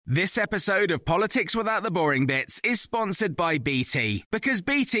This episode of Politics Without the Boring Bits is sponsored by BT, because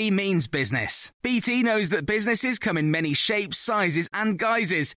BT means business. BT knows that businesses come in many shapes, sizes and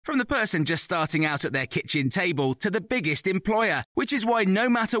guises, from the person just starting out at their kitchen table to the biggest employer, which is why no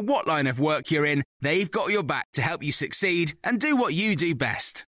matter what line of work you're in, they've got your back to help you succeed and do what you do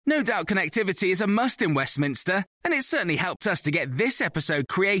best. No doubt connectivity is a must in Westminster, and it certainly helped us to get this episode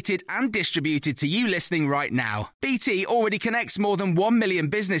created and distributed to you listening right now. BT already connects more than 1 million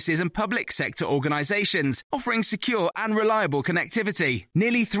businesses and public sector organisations, offering secure and reliable connectivity.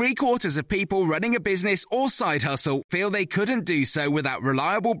 Nearly 3/4 of people running a business or side hustle feel they couldn't do so without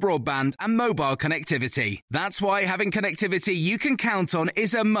reliable broadband and mobile connectivity. That's why having connectivity you can count on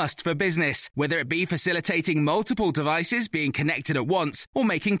is a must for business, whether it be facilitating multiple devices being connected at once, or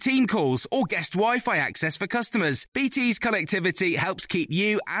making team calls or guest Wi-Fi access for customers. BT's connectivity helps keep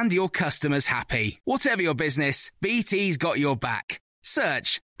you and your customers happy. Whatever your business, BT's got your back.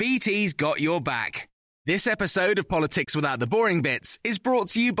 Search BT's got your back. This episode of Politics Without the Boring Bits is brought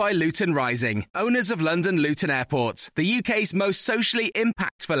to you by Luton Rising, owners of London Luton Airport, the UK's most socially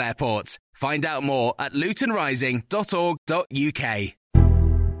impactful airport. Find out more at lutonrising.org.uk.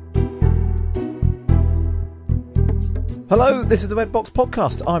 Hello, this is the Red Box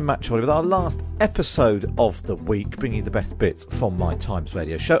Podcast. I'm Matt Chorley with our last episode of the week, bringing you the best bits from my Times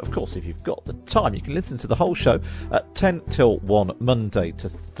Radio show. Of course, if you've got the time, you can listen to the whole show at 10 till 1, Monday to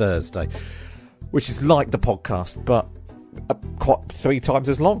Thursday, which is like the podcast, but quite 3 times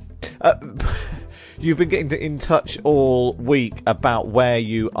as long. You've been getting in touch all week about where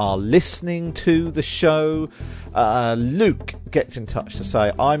you are listening to the show. Luke gets in touch to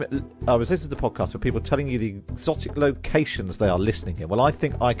say, I was listening to the podcast with people telling you the exotic locations they are listening in. Well, I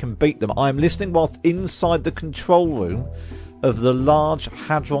think I can beat them. I'm listening whilst inside the control room of the Large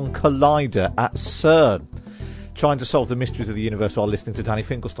Hadron Collider at CERN, trying to solve the mysteries of the universe while listening to Danny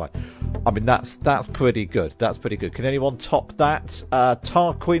Finkelstein. I mean, that's pretty good. That's pretty good. Can anyone top that?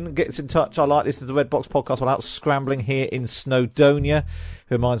 Tarquin gets in touch. I like listening to the Red Box Podcast while out scrambling here in Snowdonia.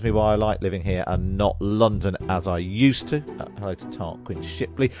 Who reminds me why I like living here and not London as I used to. Hello to Tarquin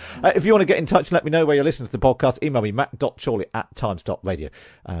Shipley. If you want to get in touch and let me know where you're listening to the podcast, email me matt.chorley@times.radio,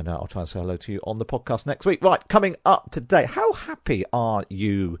 and I'll try and say hello to you on the podcast next week. Right, coming up today, how happy are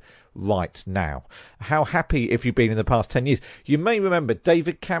you right now? How happy have you been in the past 10 years? You may remember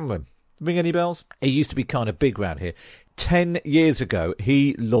David Cameron. Ring any bells? He used to be kind of big round here. 10 years ago,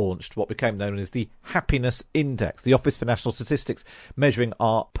 he launched what became known as the Happiness Index, the Office for National Statistics, measuring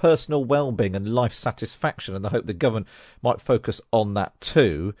our personal well-being and life satisfaction, and I hope the government might focus on that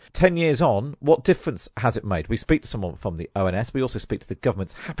too. 10 years on, what difference has it made? We speak to someone from the ONS, we also speak to the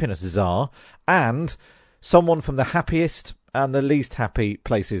government's happiness czar, and someone from the happiest and the least happy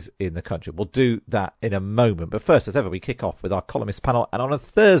places in the country. We'll do that in a moment. But first, as ever, we kick off with our columnist panel. And on a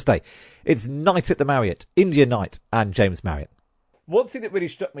Thursday, it's Night at the Marriott, India Knight and James Marriott. One thing that really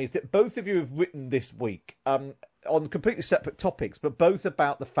struck me is that both of you have written this week on completely separate topics, but both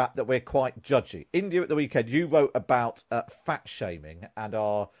about the fact that we're quite judgy. India at the weekend, you wrote about fat shaming and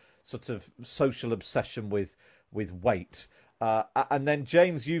our sort of social obsession with weight. And then,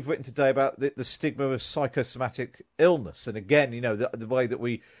 James, you've written today about the stigma of psychosomatic illness. And again, you know, the way that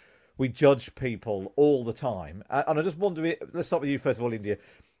we judge people all the time. And I just wonder, let's start with you first of all, India.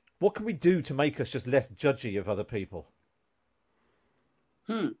 What can we do to make us just less judgy of other people?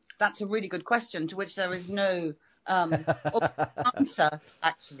 That's a really good question, to which there is no answer,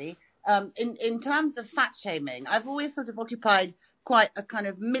 actually. In terms of fat shaming, I've always sort of occupied quite a kind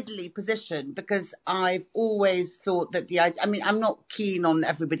of middly position, because I've always thought that I'm not keen on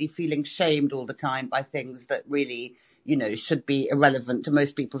everybody feeling shamed all the time by things that really, you know, should be irrelevant to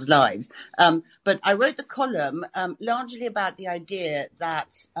most people's lives. But I wrote the column largely about the idea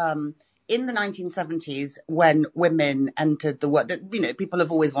that in the 1970s, when women entered the world, that, you know, women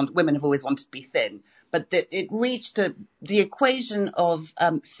have always wanted to be thin, but that it reached the equation of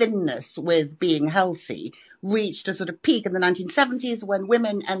thinness with being healthy reached a sort of peak in the 1970s when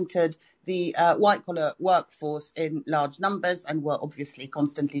women entered the white-collar workforce in large numbers and were obviously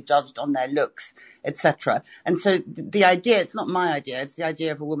constantly judged on their looks, etc. And so the idea, it's not my idea, it's the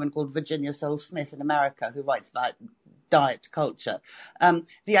idea of a woman called Virginia Soule Smith in America who writes about diet culture.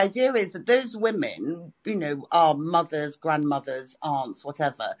 The idea is that those women, you know, our mothers, grandmothers, aunts,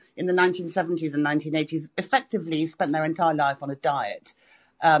 whatever, in the 1970s and 1980s effectively spent their entire life on a diet.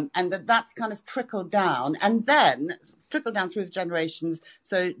 And that's kind of trickled down, and then trickled down through the generations.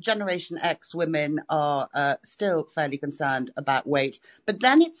 So Generation X women are still fairly concerned about weight, but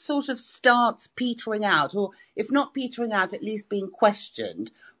then it sort of starts petering out, or if not petering out, at least being questioned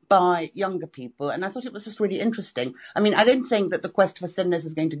by younger people. And I thought it was just really interesting. I mean, I don't think that the quest for thinness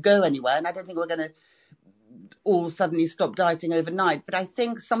is going to go anywhere. And I don't think we're going to all suddenly stop dieting overnight. But I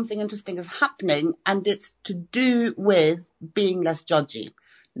think something interesting is happening, and it's to do with being less judgy.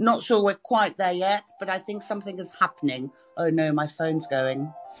 Not sure we're quite there yet, but I think something is happening. Oh no, my phone's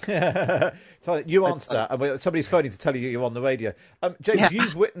going. So you answered that. Somebody's phoning to tell you you're on the radio. James,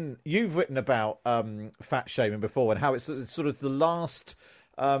 yeah. you've written about fat shaming before, and how it's sort of the last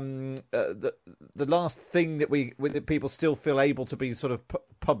the last thing that people still feel able to be sort of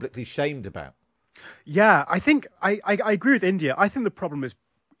publicly shamed about. Yeah, I think I agree with India. I think the problem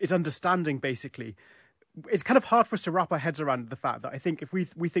is understanding, basically. It's kind of hard for us to wrap our heads around the fact that I think if we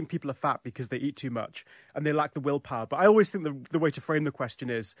think people are fat because they eat too much and they lack the willpower. But I always think the way to frame the question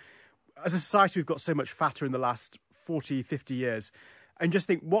is, as a society, we've got so much fatter in the last 40, 50 years. And just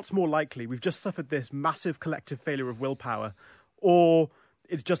think, what's more likely? We've just suffered this massive collective failure of willpower, or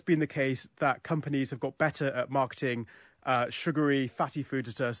it's just been the case that companies have got better at marketing sugary, fatty foods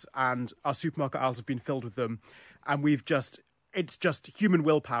at us, and our supermarket aisles have been filled with them. And it's just human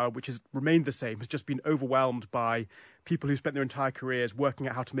willpower, which has remained the same, has just been overwhelmed by people who spent their entire careers working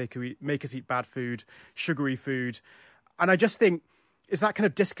out how to make us eat bad food, sugary food. And I just think it's that kind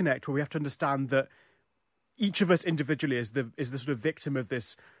of disconnect where we have to understand that each of us individually is the sort of victim of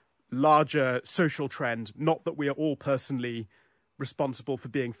this larger social trend, not that we are all personally responsible for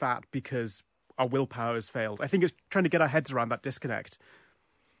being fat because our willpower has failed. I think it's trying to get our heads around that disconnect.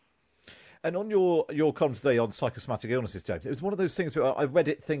 And on your column today on psychosomatic illnesses, James, it was one of those things where I read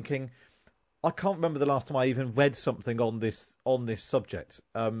it thinking, I can't remember the last time I even read something on this subject,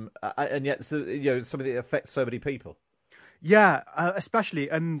 and yet something that affects so many people. Yeah, especially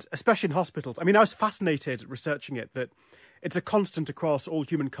in hospitals. I mean, I was fascinated researching it, that it's a constant across all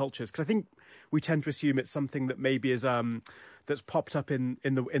human cultures, because I think we tend to assume it's something that maybe is that's popped up in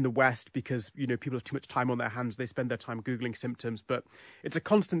the West because people have too much time on their hands. They spend their time Googling symptoms, but it's a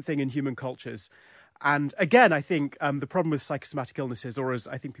constant thing in human cultures. And again, I think the problem with psychosomatic illnesses, or as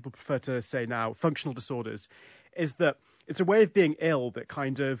I think people prefer to say now, functional disorders, is that it's a way of being ill that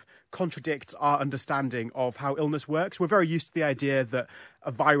kind of contradicts our understanding of how illness works. We're very used to the idea that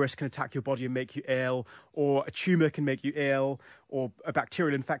a virus can attack your body and make you ill, or a tumour can make you ill, or a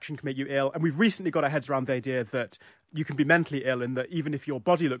bacterial infection can make you ill. And we've recently got our heads around the idea that you can be mentally ill, and that even if your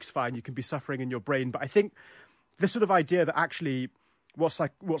body looks fine, you can be suffering in your brain. But I think this sort of idea that actually what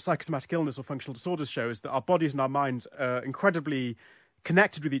psychosomatic illness or functional disorders show is that our bodies and our minds are incredibly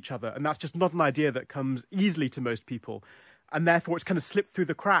connected with each other, and that's just not an idea that comes easily to most people, and therefore it's kind of slipped through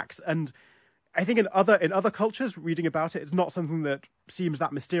the cracks. And I think in other cultures, reading about it, it's not something that seems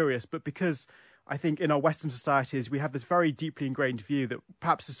that mysterious, but because I think in our Western societies we have this very deeply ingrained view that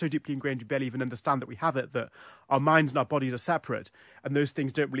perhaps is so deeply ingrained we barely even understand that we have it, that our minds and our bodies are separate and those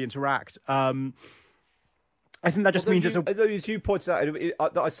things don't really interact. I think that just means it's as you pointed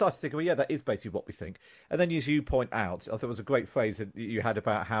out, I started thinking, well, yeah, that is basically what we think. And then as you point out, I thought it was a great phrase that you had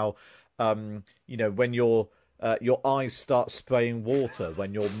about how, when your eyes start spraying water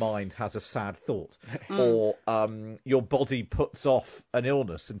when your mind has a sad thought, or your body puts off an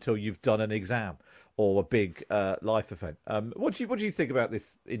illness until you've done an exam or a big life event. What do you think about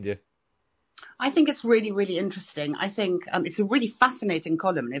this, India? I think it's really, really interesting. I think it's a really fascinating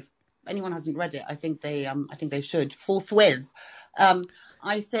column. And if anyone hasn't read it, I think they should forthwith.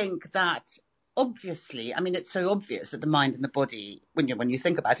 I think that obviously, I mean, it's so obvious that the mind and the body, when you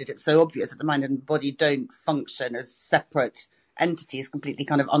think about it, it's so obvious that the mind and the body don't function as separate entities, completely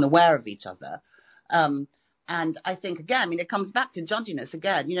kind of unaware of each other. And I think, again, I mean, it comes back to judginess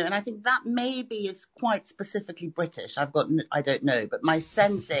again, and I think that maybe is quite specifically British. I don't know, but my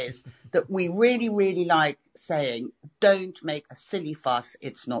sense is that we really, really like saying, don't make a silly fuss,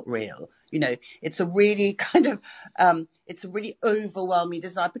 it's not real. It's a really kind of, it's a really overwhelming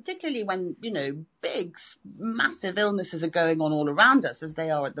desire, particularly when, big, massive illnesses are going on all around us, as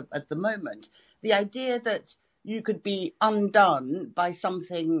they are at the moment. The idea that you could be undone by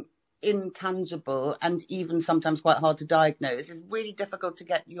something intangible and even sometimes quite hard to diagnose is really difficult to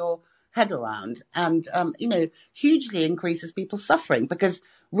get your head around, and hugely increases people's suffering, because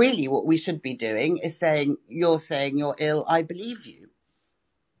really what we should be doing is saying you're ill, I believe you.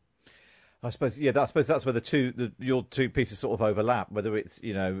 I suppose that's where your two pieces sort of overlap, whether it's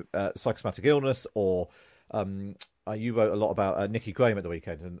psychosomatic illness or you wrote a lot about Nikki Graham at the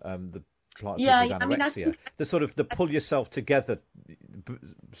weekend and the anorexia. I mean, the sort of the pull yourself together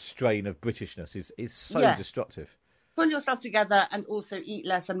strain of Britishness is so destructive. Pull yourself together and also eat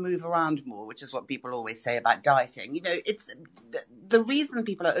less and move around more, which is what people always say about dieting. It's the reason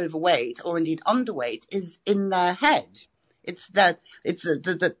people are overweight or indeed underweight is in their head. It's that it's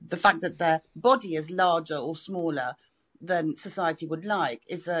the fact that their body is larger or smaller than society would like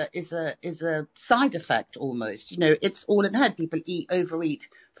is a side effect almost. It's all in the head. People overeat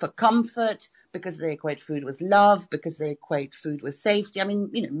for comfort because they equate food with love, because they equate food with safety. I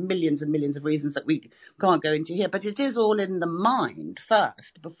mean, millions and millions of reasons that we can't go into here, but it is all in the mind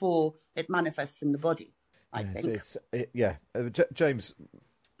first before it manifests in the body, I think. James.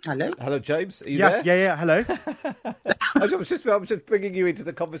 Hello, James. Are you yes, there? yeah. Hello. I was just bringing you into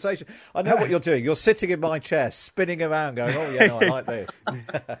the conversation. I know what you're doing. You're sitting in my chair, spinning around, going, "Oh yeah, no, I like this."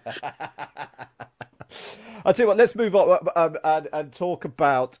 I'll tell you what. Let's move on and talk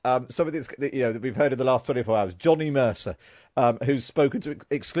about some of this that we've heard in the last 24 hours. Johnny Mercer, who's spoken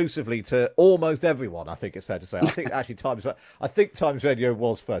exclusively to almost everyone. I think it's fair to say. I think actually Times Radio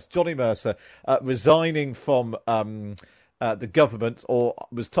was first. Johnny Mercer resigning from the government, or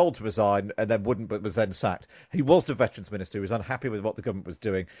was told to resign and then wouldn't, but was then sacked. He was the Veterans Minister. He was unhappy with what the government was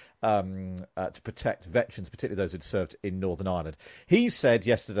doing to protect veterans, particularly those who'd served in Northern Ireland. He said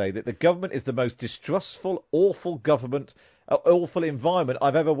yesterday that the government is the most distrustful, awful environment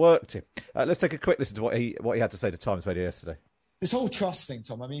I've ever worked in. Let's take a quick listen to what he had to say to Times Radio yesterday. This whole trust thing,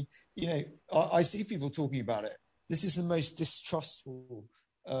 Tom, I mean, I see people talking about it. This is the most distrustful,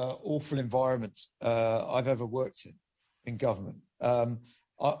 awful environment I've ever worked in government.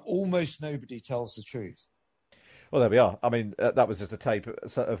 Almost nobody tells the truth. Well, there we are. I mean, that was just a tape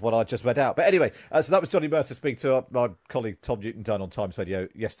of what I just read out. But anyway, so that was Johnny Mercer speaking to my colleague Tom Newton-Dunn on Times Radio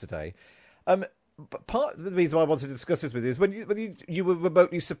yesterday. But part of the reason why I wanted to discuss this with you is when you were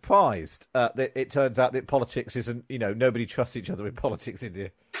remotely surprised that it turns out that politics isn't, nobody trusts each other in politics, did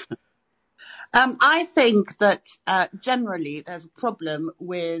you? I think that generally there's a problem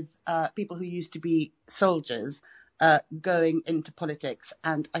with people who used to be soldiers going into politics.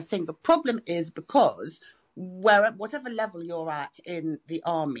 And I think the problem is because whatever level you're at in the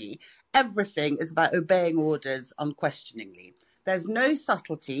army, everything is about obeying orders unquestioningly. There's no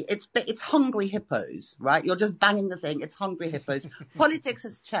subtlety. It's hungry hippos, right? You're just banging the thing. It's hungry hippos. Politics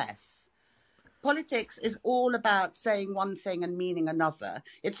is chess. Politics is all about saying one thing and meaning another.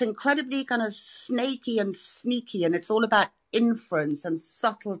 It's incredibly kind of snaky and sneaky, and it's all about inference and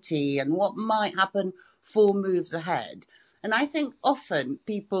subtlety and what might happen 4 moves ahead. And I think often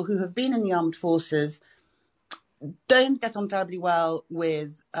people who have been in the armed forces don't get on terribly well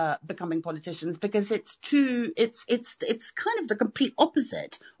with becoming politicians because it's kind of the complete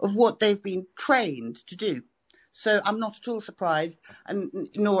opposite of what they've been trained to do. So I'm not at all surprised, and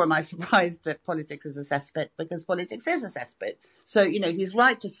nor am I surprised that politics is a cesspit, because politics is a cesspit. So, he's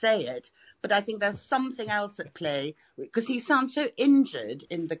right to say it, but I think there's something else at play, because he sounds so injured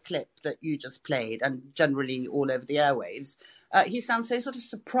in the clip that you just played, and generally all over the airwaves. He sounds so sort of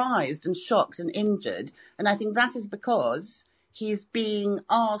surprised and shocked and injured, and I think that is because he's being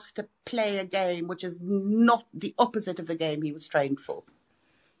asked to play a game which is not the opposite of the game he was trained for.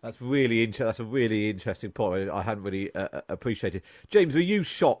 That's really That's a really interesting point. I hadn't really appreciated. James, were you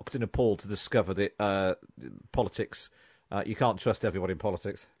shocked and appalled to discover that politics? You can't trust everyone in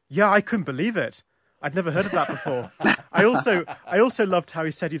politics. Yeah, I couldn't believe it. I'd never heard of that before. I also loved how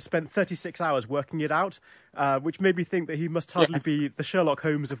he said he'd spent 36 hours working it out, which made me think that he must hardly be the Sherlock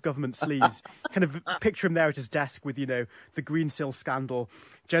Holmes of government sleaze. Kind of picture him there at his desk with, the Greensill scandal,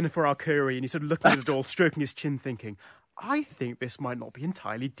 Jennifer Arcuri, and he's sort of looking at it all, stroking his chin, thinking, I think this might not be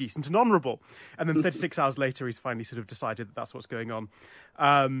entirely decent and honourable. And then 36 hours later, he's finally sort of decided that that's what's going on.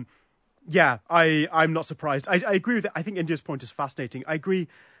 I'm not surprised. I agree with it. I think India's point is fascinating. I agree.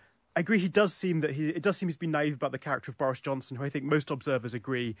 It does seem he's been naive about the character of Boris Johnson, who I think most observers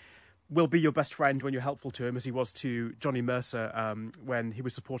agree will be your best friend when you're helpful to him, as he was to Johnny Mercer when he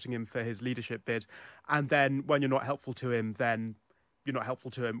was supporting him for his leadership bid. And then when you're not helpful to him, then you're not helpful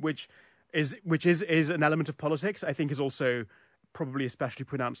to him, which is an element of politics. I think is also probably especially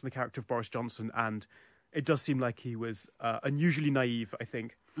pronounced in the character of Boris Johnson, and it does seem like he was unusually naive, I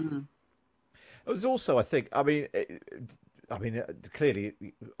think. Mm-hmm. It was also, I think, clearly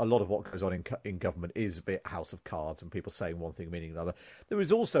a lot of what goes on in government is a bit house of cards and people saying one thing meaning another. There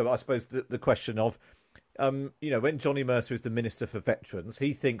was also, I suppose, the question of, when Johnny Mercer is the Minister for Veterans,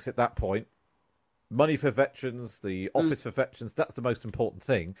 he thinks at that point, money for veterans, the office for veterans, that's the most important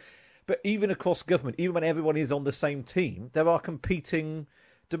thing. But even across government, even when everyone is on the same team, there are competing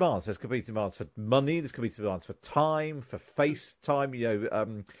demands. There's competing demands for money. There's competing demands for time, for face time.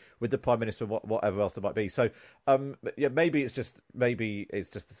 With the Prime Minister, whatever else there might be. So, maybe it's just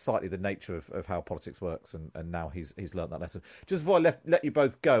slightly the nature of how politics works, and now he's learnt that lesson. Just before I let you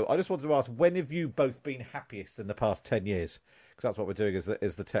both go, I just wanted to ask, when have you both been happiest in the past 10 years? Because that's what we're doing.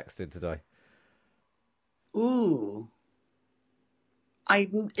 Is the text in today? Ooh.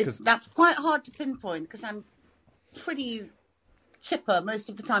 That's quite hard to pinpoint because I'm pretty chipper most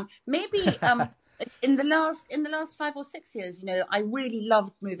of the time. Maybe in the last 5 or 6 years, I really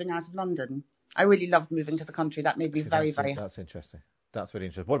loved moving out of London. I really loved moving to the country. That made me very, very happy. That's interesting. That's really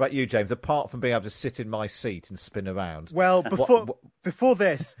interesting. What about you, James? Apart from being able to sit in my seat and spin around. Well, before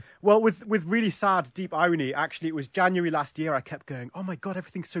this, with really sad, deep irony, actually, it was January last year. I kept going, oh my God,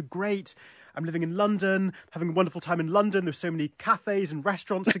 everything's so great. I'm living in London, having a wonderful time in London. There's so many cafes and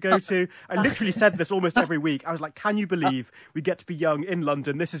restaurants to go to. I literally said this almost every week. I was like, can you believe we get to be young in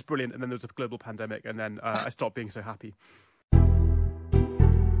London? This is brilliant. And then there was a global pandemic, and then I stopped being so happy.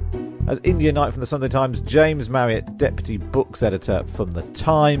 As India Knight from the Sunday Times, James Marriott, Deputy Books Editor from the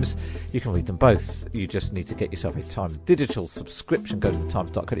Times. You can read them both. You just need to get yourself a Times digital subscription. Go to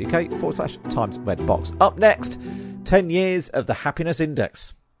thetimes.co.uk/Times Red Box. Up next, 10 years of the Happiness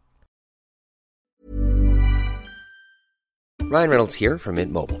Index. Ryan Reynolds here from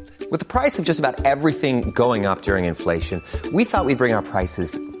Mint Mobile. With the price of just about everything going up during inflation, we thought we'd bring our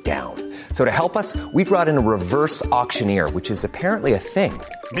prices down. So to help us, we brought in a reverse auctioneer, which is apparently a thing.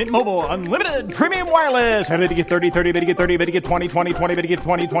 Mint Mobile Unlimited Premium Wireless. How to get 30, 30, bit to get 30, bit to get 20, 20, 20, bit to get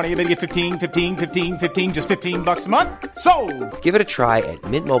 20, 20, bit to get 15, 15, 15, 15, just $15 a month? Sold! Give it a try at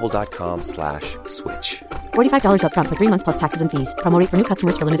mintmobile.com/switch. $45 up front for 3 months plus taxes and fees. Promo rate for new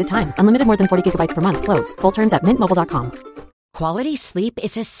customers for limited time. Unlimited more than 40 gigabytes per month. Slows full terms at mintmobile.com. Quality sleep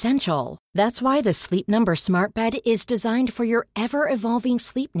is essential. That's why the Sleep Number Smart Bed is designed for your ever-evolving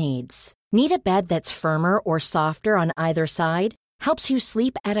sleep needs. Need a bed that's firmer or softer on either side? Helps you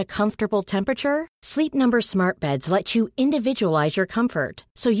sleep at a comfortable temperature? Sleep Number Smart Beds let you individualize your comfort,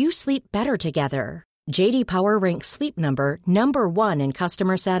 so you sleep better together. J.D. Power ranks Sleep Number number 1 in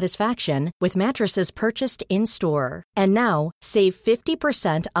customer satisfaction with mattresses purchased in-store. And now, save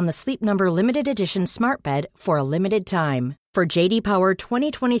 50% on the Sleep Number Limited Edition Smart Bed for a limited time. For J.D. Power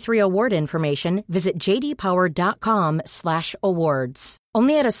 2023 award information, visit jdpower.com/awards.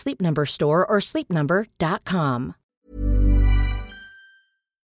 Only at a Sleep Number store or sleepnumber.com.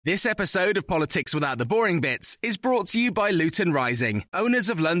 This episode of Politics Without the Boring Bits is brought to you by Luton Rising, owners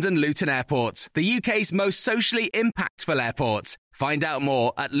of London Luton Airport, the UK's most socially impactful airport. Find out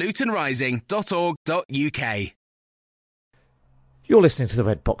more at lutonrising.org.uk. You're listening to the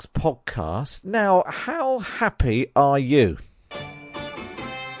Red Box podcast. Now, how happy are you?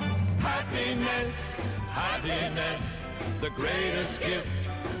 Happiness, happiness, the greatest gift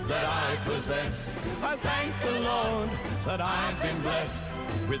that I possess. I thank the Lord that I've been blessed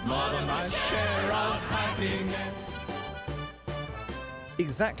with more than my share of happiness.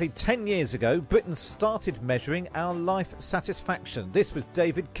 Exactly 10 years ago, Britain started measuring our life satisfaction. This was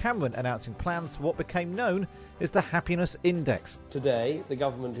David Cameron announcing plans for what became known as the Happiness Index. Today, the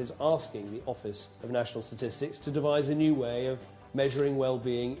government is asking the Office of National Statistics to devise a new way of measuring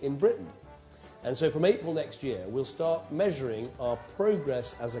well-being in Britain. And so from April next year, we'll start measuring our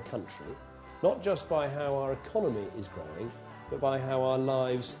progress as a country, not just by how our economy is growing, but by how our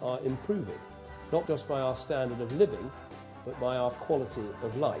lives are improving. Not just by our standard of living, but by our quality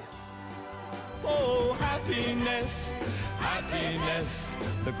of life. Oh, happiness, happiness,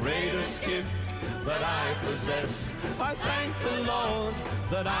 the greatest gift that I possess. I thank the Lord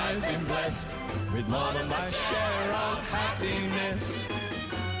that I've been blessed with more than my share of happiness.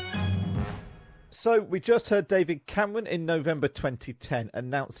 So we just heard David Cameron in November 2010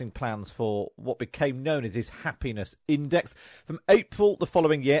 announcing plans for what became known as his Happiness Index. From April the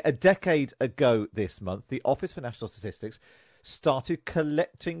following year, a decade ago this month, the Office for National Statistics started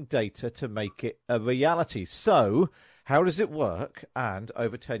collecting data to make it a reality. So how does it work? And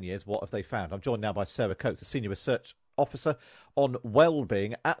over 10 years, what have they found? I'm joined now by Sarah Coates, a Senior Research Officer on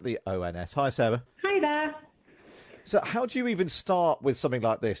Wellbeing at the ONS. Hi, Sarah. Hi there. So how do you even start with something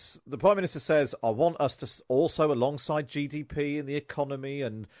like this? The Prime Minister says, I want us to also, alongside GDP and the economy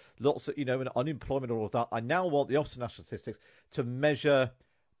and lots of, and unemployment and all of that, I now want the Office of National Statistics to measure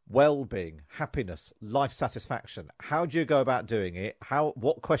well-being, happiness, life satisfaction. How do you go about doing it?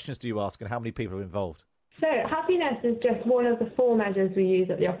 What questions do you ask and how many people are involved? So happiness is just one of the 4 measures we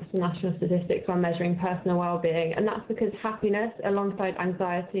use at the Office of National Statistics when measuring personal well-being, and that's because happiness, alongside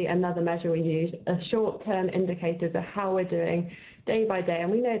anxiety, another measure we use, are short-term indicators of how we're doing day by day,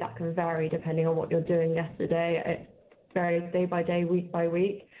 and we know that can vary depending on what you're doing yesterday. It varies day by day, week by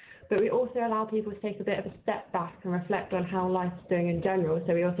week, but we also allow people to take a bit of a step back and reflect on how life's doing in general.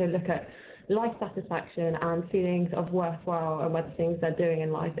 So we also look at life satisfaction and feelings of worthwhile and whether things they're doing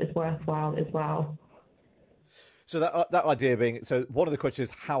in life is worthwhile as well. So that idea being, so one of the questions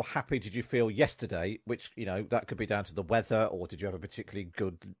is, how happy did you feel yesterday? Which, that could be down to the weather, or did you have a particularly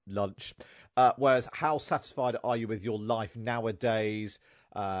good lunch? Whereas, how satisfied are you with your life nowadays?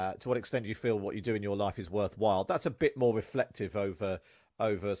 To what extent do you feel what you do in your life is worthwhile? That's a bit more reflective over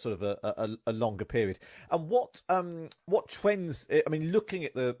sort of a longer period. And what trends? I mean, looking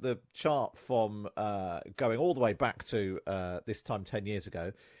at the chart from going all the way back to this time 10 years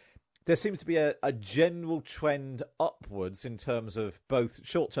ago, there seems to be a general trend upwards in terms of both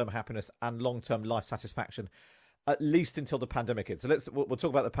short-term happiness and long-term life satisfaction, at least until the pandemic hit. So we'll talk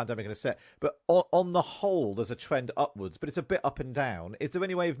about the pandemic in a sec. But on the whole, there's a trend upwards, but it's a bit up and down. Is there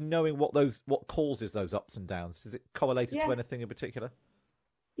any way of knowing what causes those ups and downs? Is it correlated to anything in particular?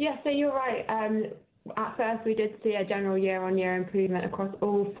 Yeah, so you're right. At first, we did see a general year-on-year improvement across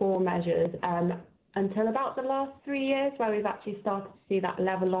all 4 measures until about the last 3 years, where we've actually started to see that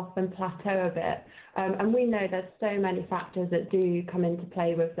level off and plateau a bit. And we know there's so many factors that do come into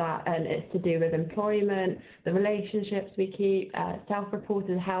play with that, and it's to do with employment, the relationships we keep,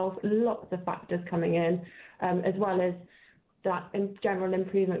 self-reported health, lots of factors coming in, as well as that in general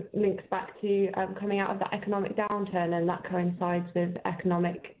improvement links back to coming out of that economic downturn, and that coincides with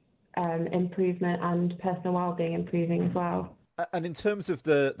economic improvement and personal well-being improving as well. And in terms of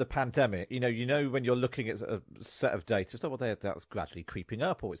the pandemic, when you're looking at a set of data, it's not that's gradually creeping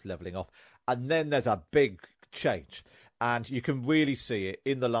up or it's levelling off, and then there's a big change, and you can really see it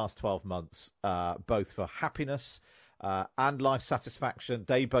in the last 12 months, both for happiness and life satisfaction.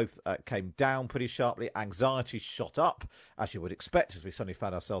 They both came down pretty sharply. Anxiety shot up, as you would expect, as we suddenly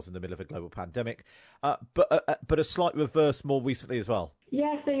found ourselves in the middle of a global pandemic, but a slight reverse more recently as well.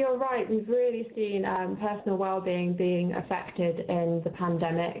 Yeah, so you're right. We've really seen personal well-being being affected in the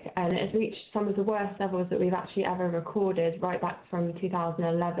pandemic, and it's reached some of the worst levels that we've actually ever recorded, right back from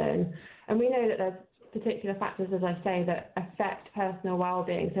 2011. And we know that there's particular factors, as I say, that affect personal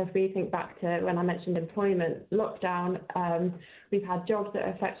well-being. So if we think back to when I mentioned employment, lockdown, we've had jobs that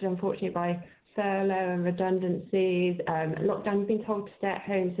are affected, unfortunately, by furlough and redundancies. Lockdown, you've been told to stay at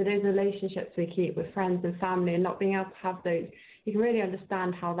home. So those relationships we keep with friends and family and not being able to have those, you can really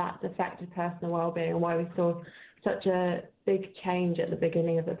understand how that's affected personal well-being and why we saw such a big change at the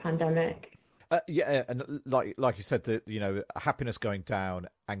beginning of the pandemic. And like you said, happiness going down,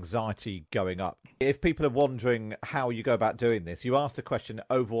 anxiety going up. If people are wondering how you go about doing this, you asked the question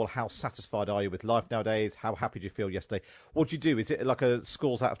overall: how satisfied are you with life nowadays? How happy do you feel yesterday? What do you do? Is it like a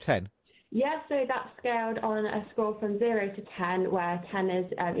scores out of 10? Yeah, so that's scaled on a score from 0 to 10, where 10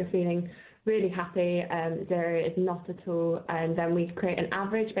 is you're feeling really happy, 0 is not at all, and then we create an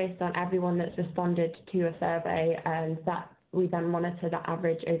average based on everyone that's responded to a survey, and that we then monitor that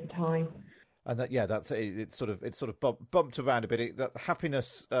average over time. And that's it's sort of bumped around a bit. That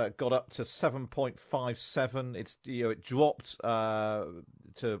happiness got up to 7.57. It dropped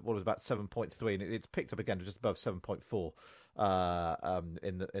to what was about 7.3, and it's picked up again to just above 7.4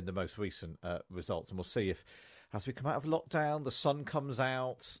 in the most recent results. And we'll see if, as we come out of lockdown, the sun comes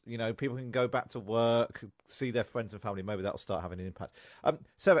out. People can go back to work, see their friends and family. Maybe that'll start having an impact.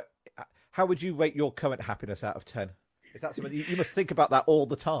 Sarah, how would you rate your current happiness out of 10? Is that something you must think about that all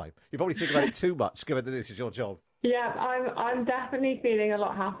the time? You probably think about it too much, given that this is your job. Yeah, I'm definitely feeling a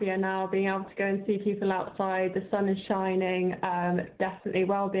lot happier now, being able to go and see people outside. The sun is shining. Definitely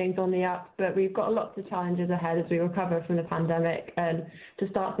well-being's on the up, but we've got lots of challenges ahead as we recover from the pandemic, and to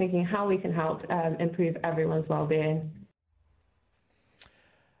start thinking how we can help improve everyone's well-being.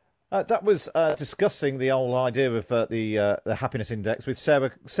 That was discussing the whole idea of the happiness index with Sarah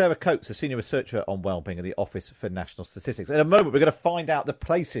Coates, a senior researcher on wellbeing at the Office for National Statistics. In a moment, we're going to find out the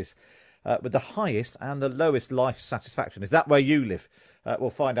places with the highest and the lowest life satisfaction. Is that where you live? We'll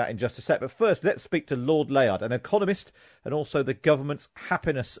find out in just a sec. But first, let's speak to Lord Layard, an economist and also the government's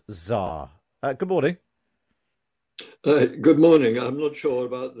happiness czar. Good morning. Good morning. I'm not sure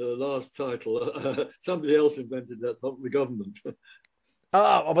about the last title. Somebody else invented that, not the government.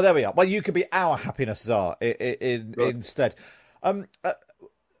 Oh, well, there we are. Well, you could be our happiness czar instead.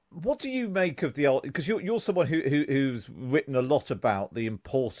 What do you make of the old? Because you're someone who's written a lot about the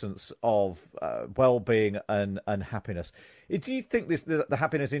importance of well-being and happiness. Do you think the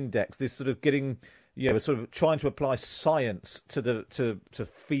happiness index, this sort of getting, sort of trying to apply science to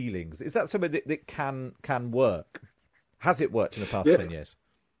feelings, is that something that can work? Has it worked in the past 10 years?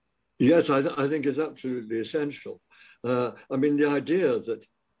 Yes, I think it's absolutely essential. The idea that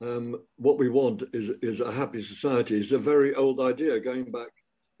what we want is a happy society is a very old idea going back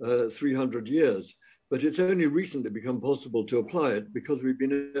 300 years. But it's only recently become possible to apply it because we've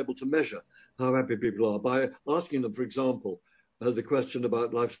been able to measure how happy people are by asking them, for example, the question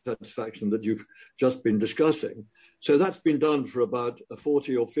about life satisfaction that you've just been discussing. So that's been done for about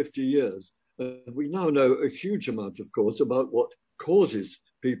 40 or 50 years. We now know a huge amount, of course, about what causes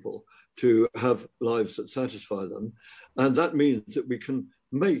people to have lives that satisfy them. And that means that we can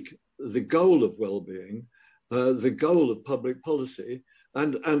make the goal of well-being the goal of public policy,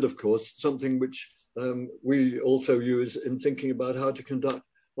 and of course, something which we also use in thinking about how to conduct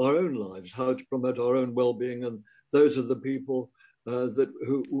our own lives, how to promote our own well-being and those of the people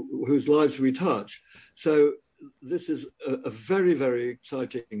whose lives we touch. So this is a very, very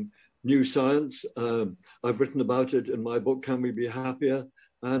exciting new science. I've written about it in my book, Can We Be Happier?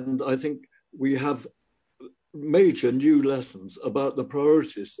 And I think we have major new lessons about the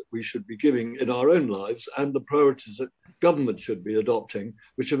priorities that we should be giving in our own lives and the priorities that government should be adopting,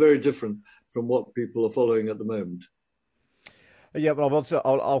 which are very different from what people are following at the moment. Yeah, well,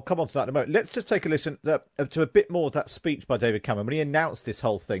 I'll come on to that in a moment. Let's just take a listen to a bit more of that speech by David Cameron. When he announced this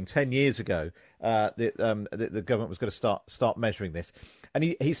whole thing 10 years ago, the government was going to start measuring this. And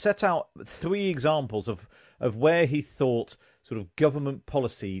he set out 3 examples of where he thought sort of government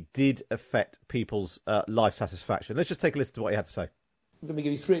policy did affect people's life satisfaction. Let's just take a listen to what he had to say. I'm going to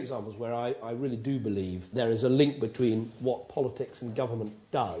give you 3 examples where I really do believe there is a link between what politics and government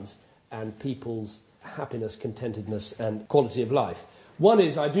does and people's happiness, contentedness and quality of life. One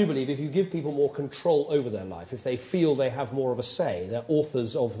is, I do believe, if you give people more control over their life, if they feel they have more of a say, they're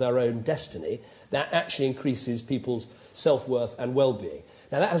authors of their own destiny, that actually increases people's self-worth and well-being.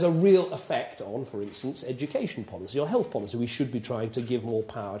 Now, that has a real effect on, for instance, education policy or health policy. We should be trying to give more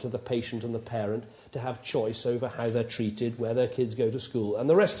power to the patient and the parent to have choice over how they're treated, where their kids go to school, and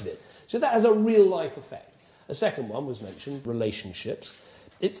the rest of it. So that has a real-life effect. A second one was mentioned, relationships.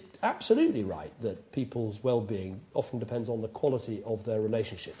 It's absolutely right that people's well-being often depends on the quality of their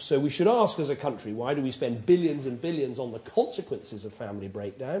relationships. So we should ask as a country, why do we spend billions and billions on the consequences of family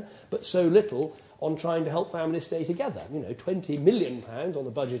breakdown, but so little on trying to help families stay together? You know, £20 million on the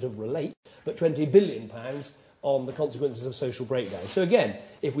budget of Relate, but £20 billion on the consequences of social breakdown. So again,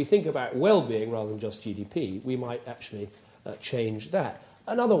 if we think about well-being rather than just GDP, we might actually change that.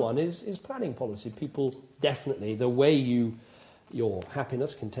 Another one is planning policy. People definitely, the way your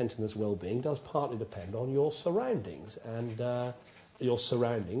happiness, contentedness, well-being does partly depend on your surroundings, and your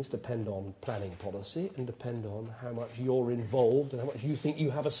surroundings depend on planning policy and depend on how much you're involved and how much you think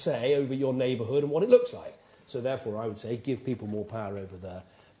you have a say over your neighbourhood and what it looks like. So therefore, I would say give people more power over their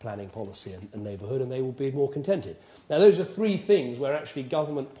planning policy and neighbourhood, and they will be more contented. Now, those are 3 things where actually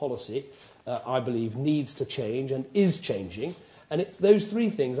government policy, I believe, needs to change and is changing, and those 3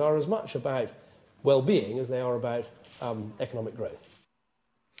 things are as much about well-being as they are about economic growth.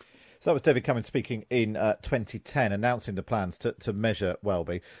 So that was David Cameron speaking in 2010, announcing the plans to measure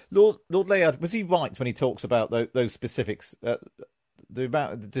well-being. Lord Layard, was he right when he talks about those specifics, the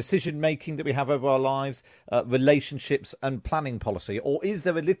amount of decision-making that we have over our lives, relationships and planning policy? Or is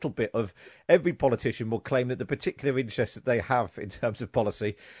there a little bit of every politician will claim that the particular interests that they have in terms of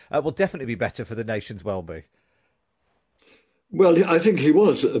policy will definitely be better for the nation's well-being? Well, I think he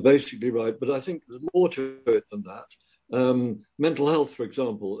was basically right, but I think there's more to it than that. Mental health, for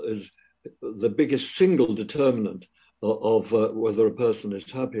example, is the biggest single determinant of whether a person is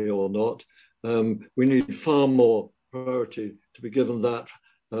happy or not. We need far more priority to be given that,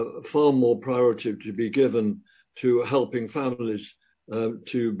 far more priority to be given to helping families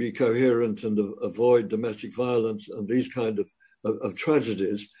to be coherent and avoid domestic violence and these kind of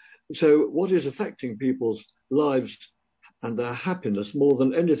tragedies. So what is affecting people's lives and their happiness more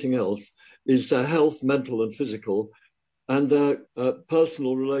than anything else is their health, mental and physical, and their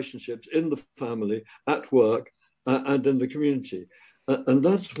personal relationships in the family, at work, and in the community. And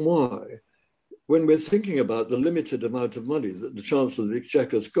that's why, when we're thinking about the limited amount of money that the Chancellor of the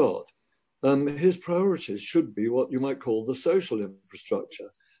Exchequer's got, his priorities should be what you might call the social infrastructure,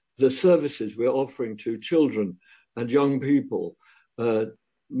 the services we're offering to children and young people,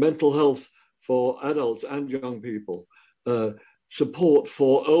 mental health for adults and young people, support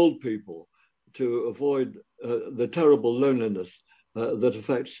for old people to avoid the terrible loneliness that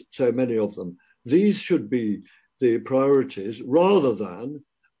affects so many of them. These should be the priorities rather than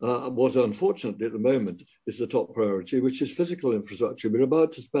what unfortunately at the moment is the top priority, which is physical infrastructure. We're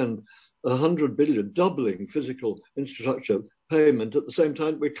about to spend $100 billion doubling physical infrastructure payment at the same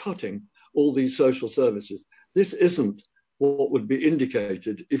time we're cutting all these social services. This isn't what would be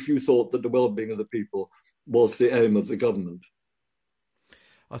indicated if you thought that the well-being of the people was the aim of the government.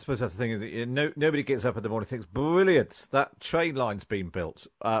 I suppose that's the thing, is that nobody gets up in the morning and thinks, brilliant, that train line's been built.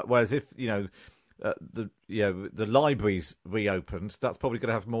 Whereas if, the libraries reopened, that's probably going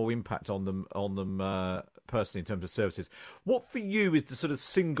to have more impact on them personally in terms of services. What for you is the sort of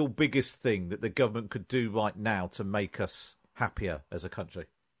single biggest thing that the government could do right now to make us happier as a country?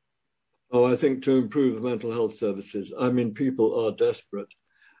 Oh, I think to improve mental health services. I mean, people are desperate.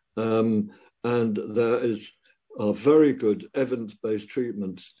 And there are very good evidence-based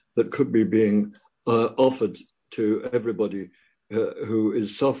treatments that could be being offered to everybody who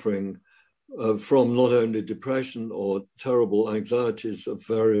is suffering from not only depression or terrible anxieties of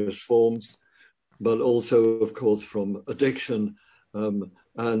various forms, but also, of course, from addiction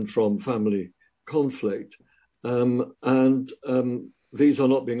and from family conflict. These are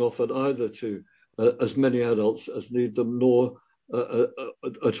not being offered either to as many adults as need them, nor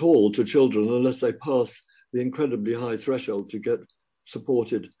at all to children, unless they pass the incredibly high threshold to get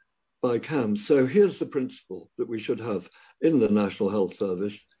supported by CAMHS. So here's the principle that we should have in the National Health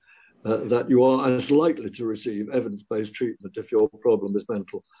Service, that you are as likely to receive evidence-based treatment if your problem is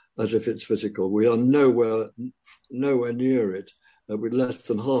mental as if it's physical. We are nowhere near it. With less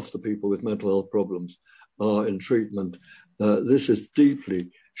than half the people with mental health problems are in treatment. This is deeply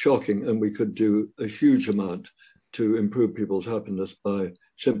shocking, and we could do a huge amount to improve people's happiness by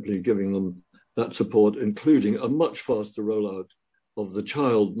simply giving them that support, including a much faster rollout of the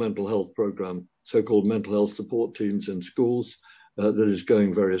child mental health program, so-called mental health support teams in schools, that is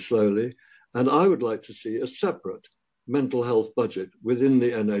going very slowly. And I would like to see a separate mental health budget within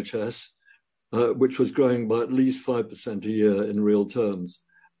the NHS, which was growing by at least 5% a year in real terms.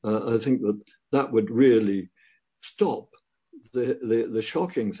 I think that would really stop the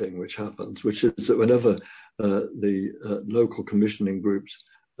shocking thing which happens, which is that whenever the local commissioning groups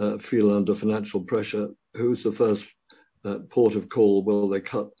feel under financial pressure, who's the first port of call? Well, they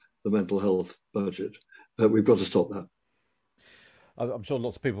cut the mental health budget. We've got to stop that. I'm sure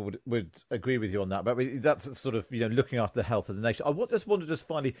lots of people would agree with you on that, but that's sort of, looking after the health of the nation. I just wonder, just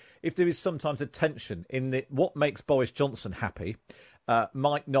finally, if there is sometimes a tension in what makes Boris Johnson happy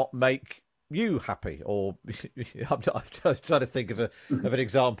might not make you happy, or I'm trying to think of an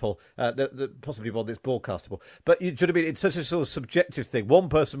example, that possibly one that's broadcastable. But do you know what I mean? It's such a sort of subjective thing. One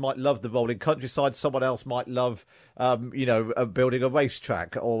person might love the rolling countryside, someone else might love, building a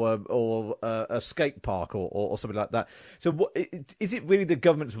racetrack or a skate park or something like that. So, is it really the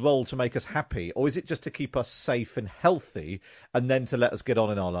government's role to make us happy, or is it just to keep us safe and healthy, and then to let us get on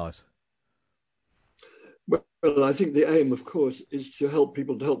in our lives? Well, I think the aim, of course, is to help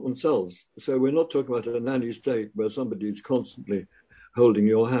people to help themselves. So we're not talking about a nanny state where somebody is constantly holding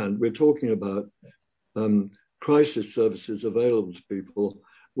your hand. We're talking about crisis services available to people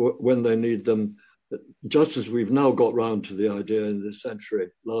when they need them, just as we've now got round to the idea in this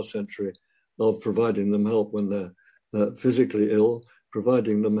last century, of providing them help when they're physically ill,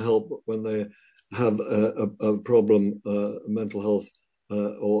 providing them help when they have a problem, mental health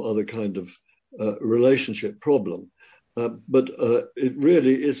or other kind of relationship problem, but it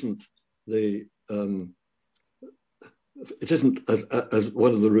really isn't it isn't as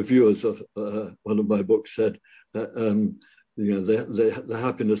one of the reviewers of one of my books said, the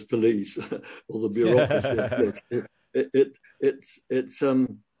happiness police or the bureaucracy.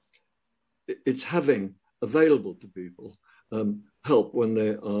 It's having available to people help when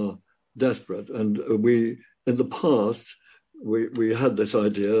they are desperate, and we in the past we had this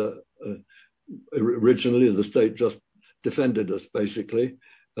idea. Originally, the state just defended us, basically.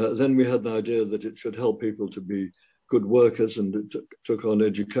 Then we had the idea that it should help people to be good workers, and it took on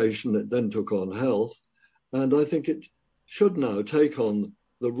education. It then took on health. And I think it should now take on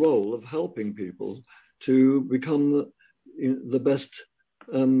the role of helping people to become the best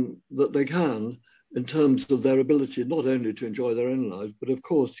that they can in terms of their ability not only to enjoy their own lives, but of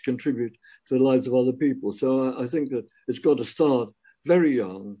course to contribute to the lives of other people. So I think that it's got to start very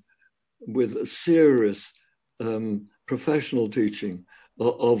young, with a serious professional teaching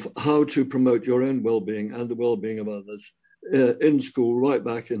of how to promote your own well-being and the well-being of others in school, right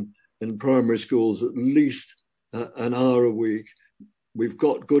back in primary schools, at least an hour a week. We've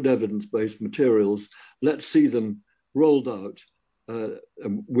got good evidence-based materials. Let's see them rolled out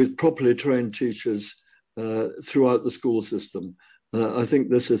with properly trained teachers throughout the school system. I think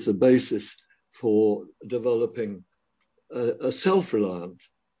this is the basis for developing a self-reliant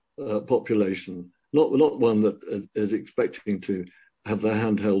population, not one that is expecting to have their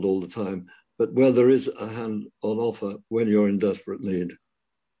hand held all the time, but where there is a hand on offer when you're in desperate need.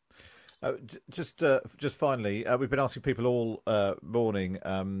 Just finally, we've been asking people all morning,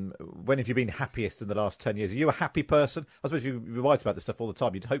 when have you been happiest in the last 10 years? Are you a happy person? I suppose you write about this stuff all the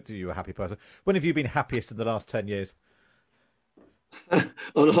time. You'd hope that you were a happy person. When have you been happiest in the last 10 years?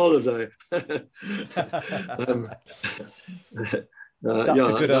 On holiday. That's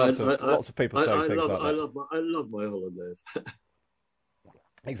a good answer. Lots of people say things like that. I love my holidays.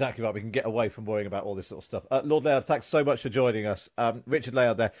 Exactly right. We can get away from worrying about all this sort of stuff. Lord Layard, thanks so much for joining us. Richard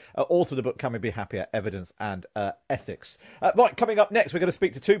Layard there, author of the book Can We Be Happier? Evidence and Ethics. Right, coming up next, we're going to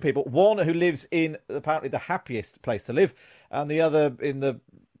speak to two people. One who lives in apparently the happiest place to live, and the other in the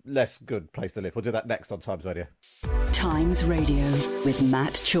less good place to live. We'll do that next on Times Radio. Times Radio with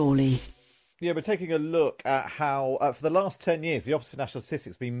Matt Chorley. Yeah, we're taking a look at how, for the last 10 years, the Office for National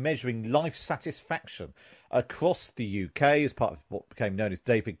Statistics has been measuring life satisfaction across the UK as part of what became known as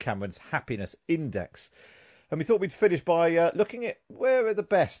David Cameron's Happiness Index. And we thought we'd finish by looking at where are the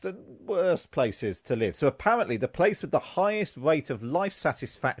best and worst places to live. So apparently the place with the highest rate of life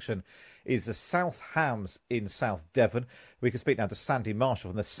satisfaction is the South Hams in South Devon. We can speak now to Sandy Marshall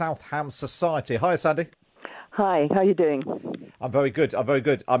from the South Hams Society. Hi, Sandy. Hi, how are you doing? I'm very good. I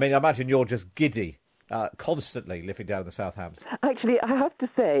mean, I imagine you're just giddy constantly living down in the South Hams. Actually, I have to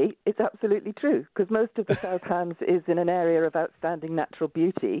say it's absolutely true, because most of the South Hams is in an area of outstanding natural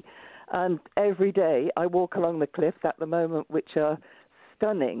beauty. And every day I walk along the cliffs at the moment, which are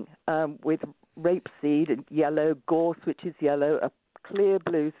stunning, with rapeseed and yellow, gorse, which is yellow, a clear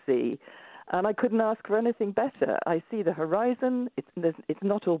blue sea. And I couldn't ask for anything better. I see the horizon. It's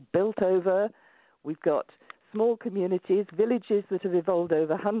not all built over. We've got small communities, villages that have evolved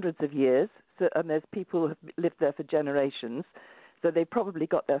over hundreds of years, and there's people who have lived there for generations. So they've probably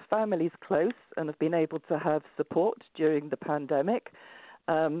got their families close and have been able to have support during the pandemic.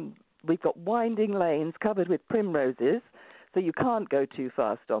 We've got winding lanes covered with primroses, so you can't go too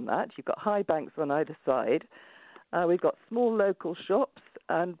fast on that. You've got high banks on either side. We've got small local shops,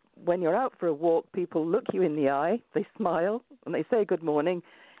 and when you're out for a walk, people look you in the eye, they smile, and they say good morning,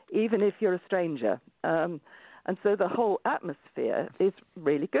 even if you're a stranger. And so the whole atmosphere is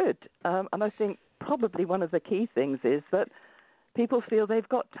really good. And I think probably one of the key things is that people feel they've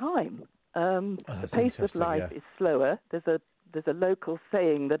got time. The pace of life is slower. There's a local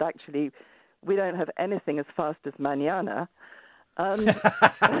saying that actually we don't have anything as fast as mañana.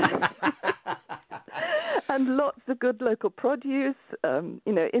 And lots of good local produce,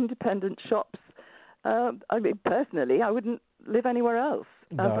 independent shops. I mean, personally, I wouldn't live anywhere else.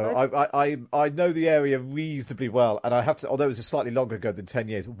 No, I know the area reasonably well, and I have to. Although it was slightly longer ago than 10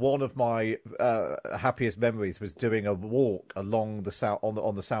 years, one of my happiest memories was doing a walk along the south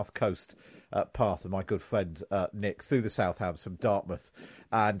on the south coast path with my good friend Nick through the South Hams from Dartmouth,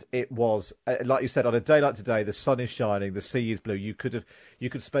 and it was like you said, on a day like today, the sun is shining, the sea is blue. You could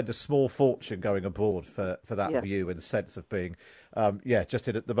spend a small fortune going abroad for that view and sense of being. Just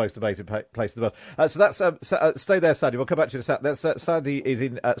in the most amazing place in the world. So that's stay there, Sandy. We'll come back to you in a sec. Sandy is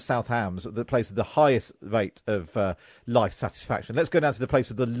in South Hams, the place with the highest rate of life satisfaction. Let's go down to the place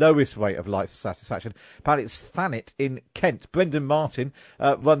with the lowest rate of life satisfaction. Apparently it's Thanet in Kent. Brendan Martin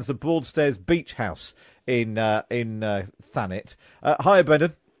runs the Broadstairs Beach House in Thanet. Hi,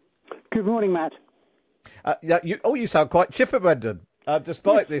 Brendan. Good morning, Matt. You sound quite chipper, Brendan.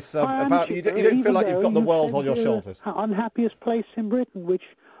 Despite this, you don't feel like you've got the world on your shoulders. Unhappiest place in Britain, which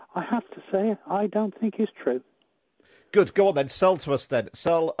I have to say I don't think is true. Good, go on then. Sell to us then.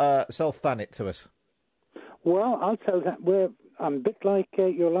 Sell Thanet to us. Well, I'll tell that I'm a bit like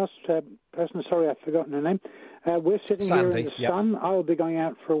your last person. Sorry, I've forgotten her name. We're sitting Sandy, here in the sun. I'll be going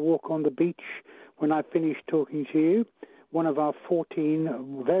out for a walk on the beach when I finish talking to you. One of our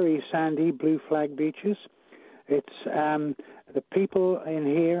 14 very sandy blue flag beaches. It's the people in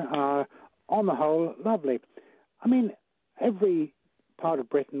here are, on the whole, lovely. I mean, every part of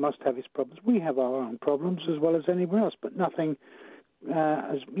Britain must have its problems. We have our own problems as well as anywhere else, but nothing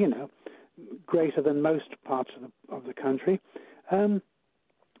as greater than most parts of the country. So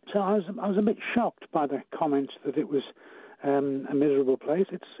I was a bit shocked by the comments that it was a miserable place.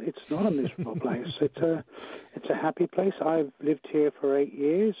 It's not a miserable place. It's a happy place. I've lived here for 8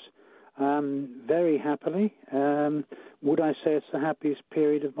 years. Very happily. Would I say it's the happiest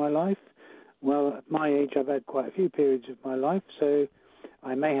period of my life? Well, at my age, I've had quite a few periods of my life, so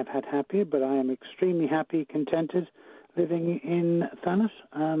I may have had happier, but I am extremely happy, contented, living in Thanet.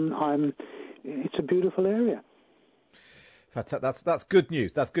 It's a beautiful area. That's good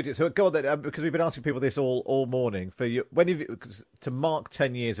news. That's good news. So go on then, because we've been asking people this all morning. For you, to mark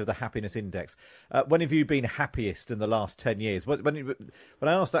 10 years of the Happiness Index, when have you been happiest in the last 10 years? When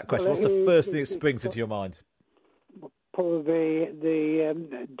I ask that question, what's the first thing that springs into your mind? Probably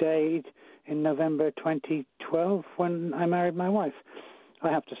the day in November 2012 when I married my wife. I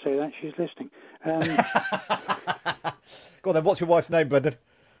have to say that. She's listening. Go on then. What's your wife's name, Brendan?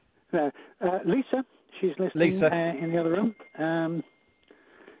 Lisa. She's listening. Lisa. In the other room.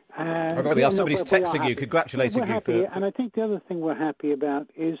 Somebody's texting you, congratulating you. And I think the other thing we're happy about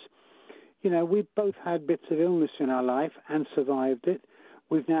is, we've both had bits of illness in our life and survived it.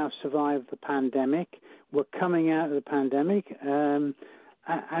 We've now survived the pandemic. We're coming out of the pandemic. And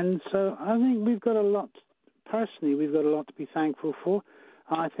so I think we've got a lot to be thankful for.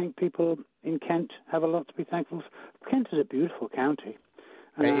 I think people in Kent have a lot to be thankful for. Kent is a beautiful county.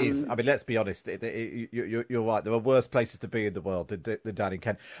 It is. I mean, let's be honest. You're right. There are worse places to be in the world than down in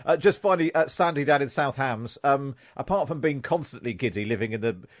Kent. Just finally, Sandy down in South Hams, apart from being constantly giddy, living in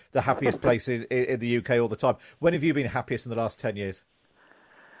the happiest place in the UK all the time, when have you been happiest in the last 10 years?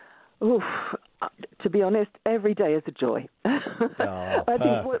 Oof. To be honest, every day is a joy. I think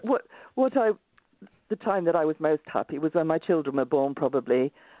the time that I was most happy was when my children were born,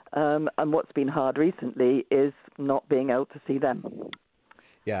 probably. And what's been hard recently is not being able to see them.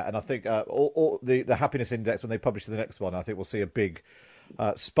 Yeah, and I think all the happiness index, when they publish the next one, I think we'll see a big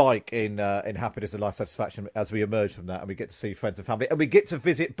spike in happiness and life satisfaction as we emerge from that, and we get to see friends and family, and we get to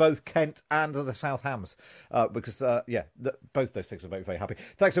visit both Kent and the South Hams, because both those things will make me very happy.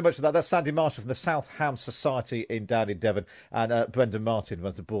 Thanks so much for that. That's Sandy Marshall from the South Hams Society down in Devon, and Brendan Martin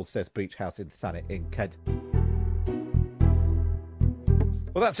runs the Broadstairs Beach House in Thanet in Kent.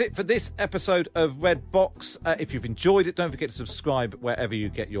 Well, that's it for this episode of Red Box. If you've enjoyed it, don't forget to subscribe wherever you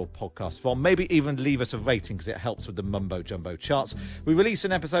get your podcast from. Maybe even leave us a rating, because it helps with the Mumbo Jumbo charts. We release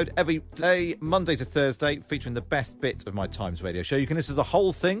an episode every day, Monday to Thursday, featuring the best bit of my Times Radio show. You can listen to the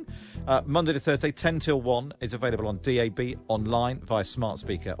whole thing Monday to Thursday, 10 till 1. It's available on DAB, online, via smart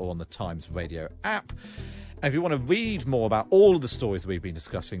speaker, or on the Times Radio app. And if you want to read more about all of the stories we've been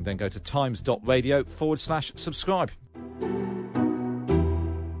discussing, then go to times.radio/subscribe.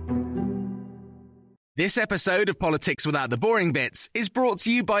 This episode of Politics Without the Boring Bits is brought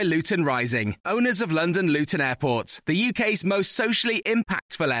to you by Luton Rising, owners of London Luton Airport, the UK's most socially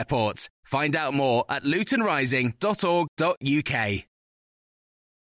impactful airport. Find out more at lutonrising.org.uk.